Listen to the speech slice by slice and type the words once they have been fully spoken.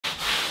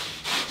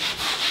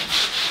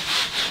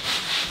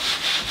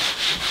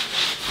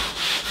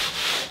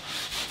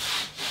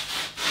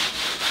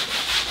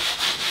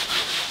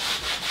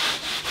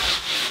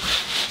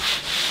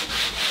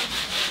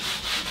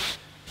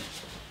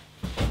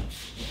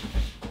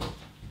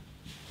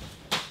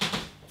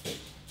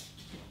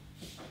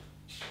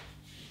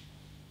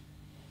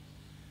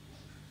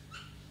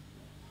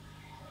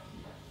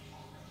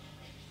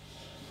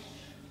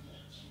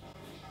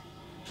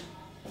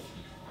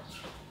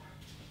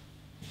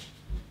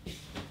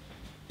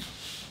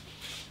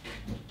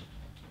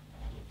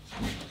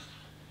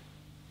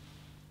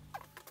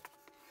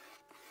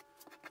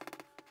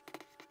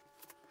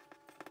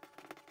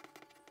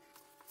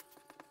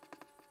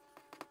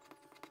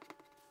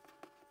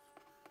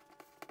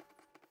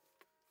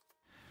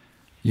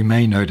You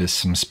may notice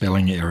some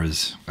spelling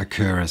errors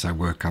occur as I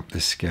work up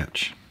this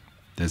sketch.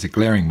 There's a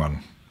glaring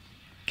one,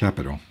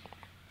 capital.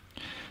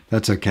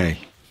 That's okay,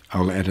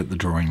 I'll edit the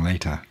drawing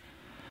later.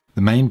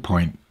 The main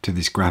point to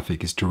this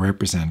graphic is to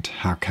represent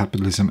how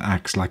capitalism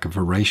acts like a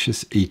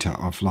voracious eater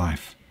of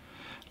life,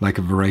 like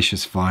a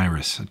voracious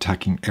virus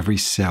attacking every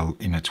cell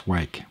in its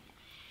wake.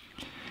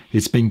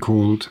 It's been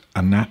called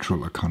a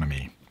natural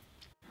economy,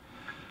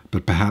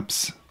 but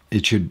perhaps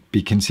it should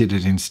be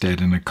considered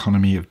instead an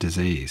economy of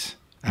disease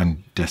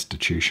and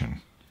destitution.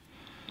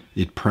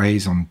 It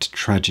preys on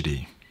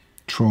tragedy,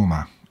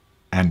 trauma,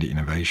 and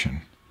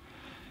innovation.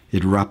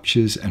 It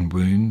ruptures and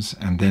wounds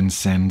and then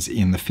sends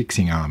in the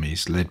fixing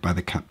armies led by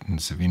the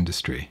captains of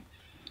industry.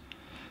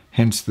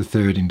 Hence the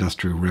third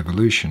industrial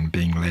revolution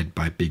being led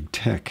by big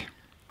tech,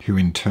 who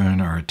in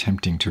turn are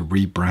attempting to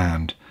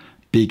rebrand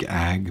big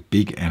ag,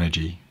 big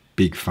energy,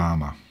 big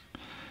pharma,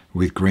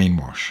 with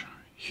greenwash,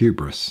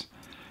 hubris,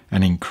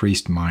 and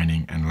increased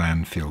mining and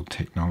landfill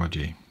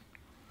technology.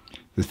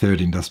 The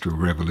third industrial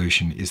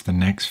revolution is the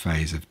next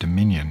phase of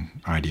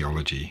dominion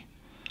ideology.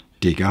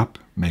 Dig up,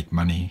 make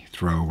money,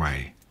 throw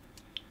away.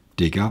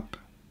 Dig up,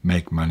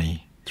 make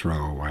money,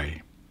 throw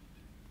away.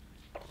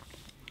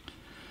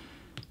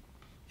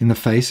 In the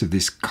face of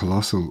this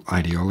colossal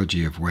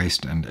ideology of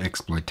waste and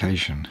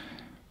exploitation,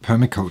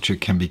 permaculture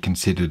can be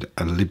considered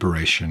a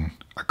liberation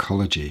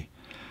ecology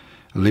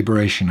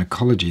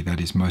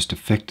that is most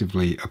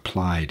effectively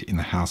applied in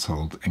the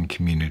household and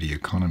community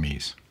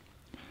economies.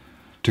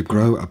 To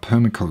grow a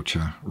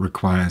permaculture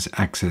requires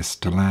access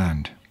to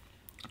land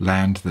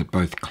that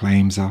both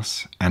claims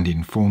us and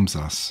informs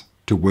us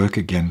to work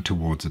again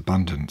towards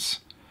abundance,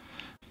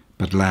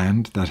 but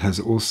land that has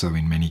also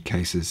in many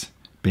cases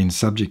been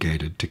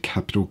subjugated to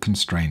capital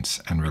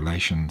constraints and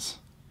relations.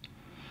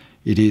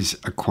 It is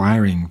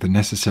acquiring the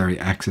necessary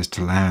access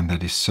to land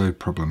that is so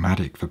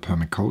problematic for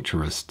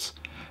permaculturists,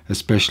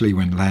 especially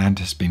when land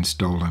has been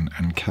stolen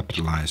and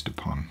capitalized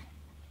upon.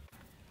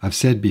 I've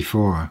said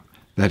before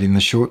that in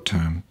the short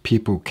term,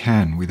 people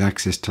can, with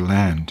access to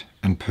land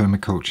and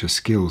permaculture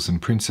skills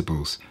and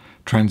principles,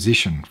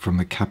 transition from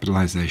the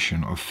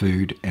capitalization of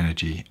food,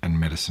 energy, and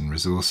medicine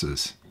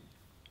resources.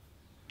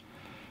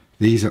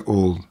 These are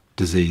all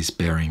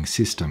disease-bearing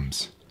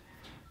systems,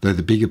 though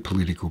the bigger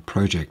political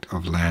project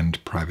of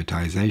land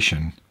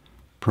privatization,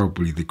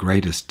 probably the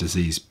greatest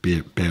disease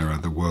bearer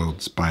the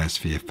world's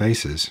biosphere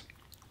faces,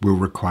 will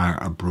require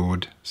a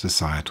broad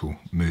societal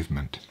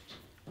movement.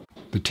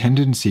 The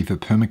tendency for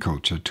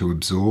permaculture to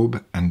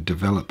absorb and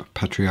develop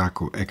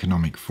patriarchal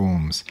economic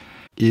forms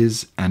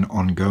is an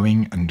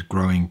ongoing and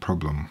growing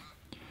problem,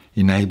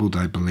 enabled,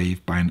 I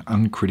believe, by an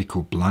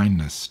uncritical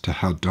blindness to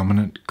how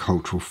dominant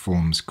cultural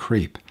forms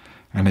creep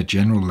and a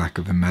general lack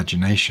of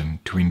imagination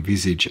to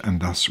envisage and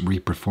thus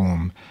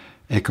reperform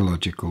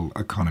ecological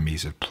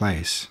economies of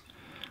place.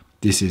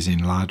 This is in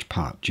large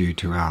part due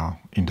to our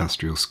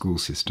industrial school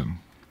system.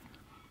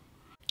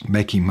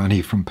 Making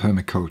money from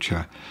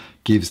permaculture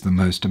gives the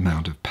most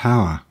amount of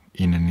power,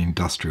 in an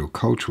industrial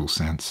cultural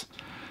sense,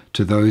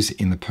 to those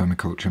in the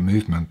permaculture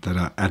movement that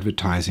are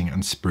advertising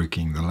and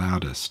spruiking the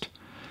loudest,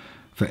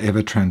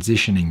 forever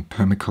transitioning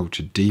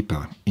permaculture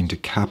deeper into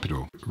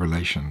capital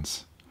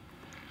relations.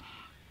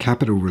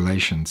 Capital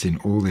relations in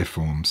all their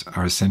forms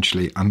are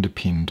essentially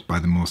underpinned by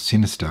the more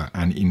sinister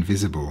and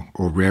invisible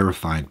or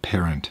rarefied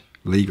parent,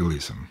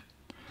 legalism,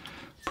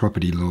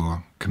 property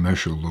law,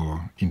 commercial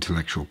law,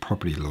 intellectual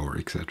property law,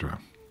 etc.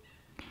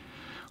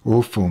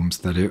 All forms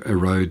that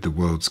erode the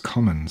world's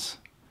commons,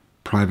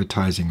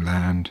 privatizing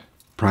land,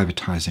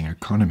 privatizing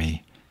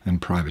economy,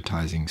 and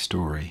privatizing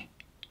story.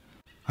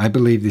 I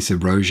believe this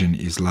erosion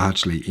is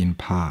largely in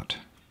part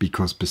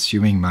because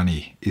pursuing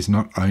money is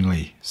not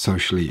only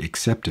socially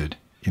accepted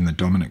in the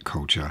dominant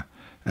culture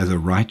as a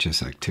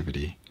righteous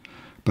activity,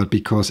 but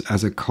because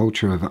as a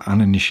culture of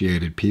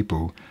uninitiated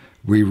people,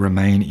 we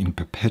remain in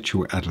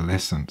perpetual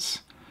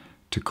adolescence,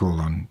 to call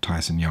on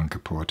Tyson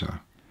Yunkaporta,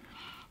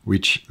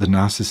 which the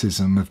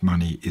narcissism of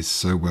money is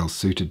so well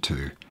suited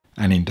to,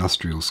 and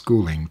industrial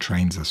schooling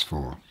trains us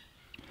for.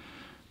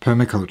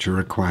 Permaculture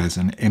requires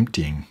an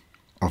emptying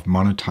of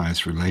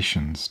monetized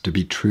relations to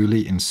be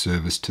truly in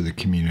service to the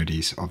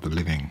communities of the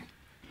living.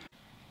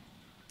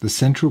 The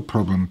central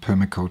problem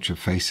permaculture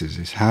faces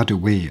is how do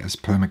we, as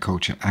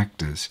permaculture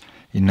actors,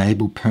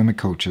 enable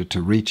permaculture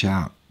to reach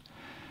out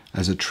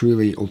as a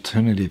truly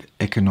alternative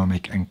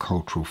economic and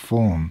cultural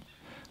form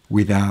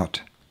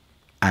without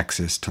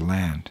access to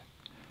land.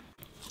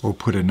 Or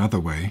put another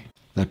way,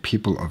 that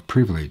people of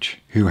privilege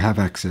who have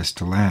access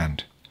to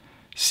land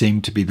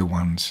seem to be the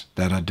ones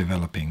that are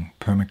developing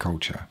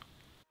permaculture.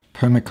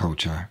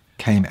 Permaculture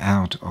came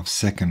out of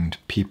second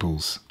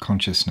people's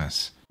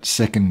consciousness,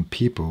 second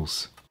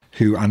peoples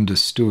who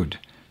understood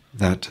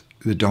that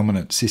the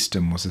dominant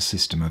system was a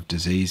system of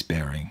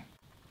disease-bearing.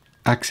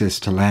 Access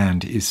to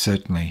land is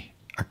certainly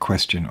a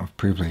question of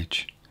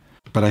privilege,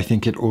 but I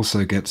think it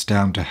also gets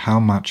down to how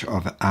much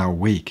of our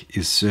week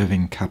is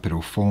serving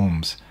capital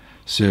forms,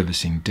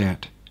 servicing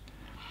debt,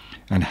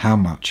 and how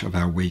much of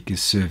our week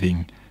is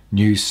serving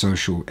new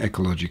social,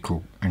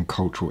 ecological and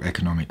cultural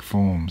economic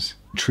forms,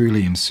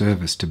 truly in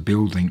service to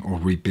building or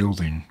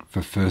rebuilding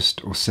for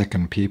first or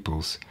second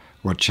peoples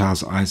what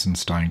Charles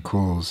Eisenstein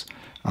calls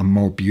a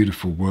more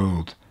beautiful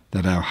world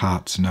that our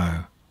hearts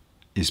know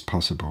is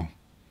possible.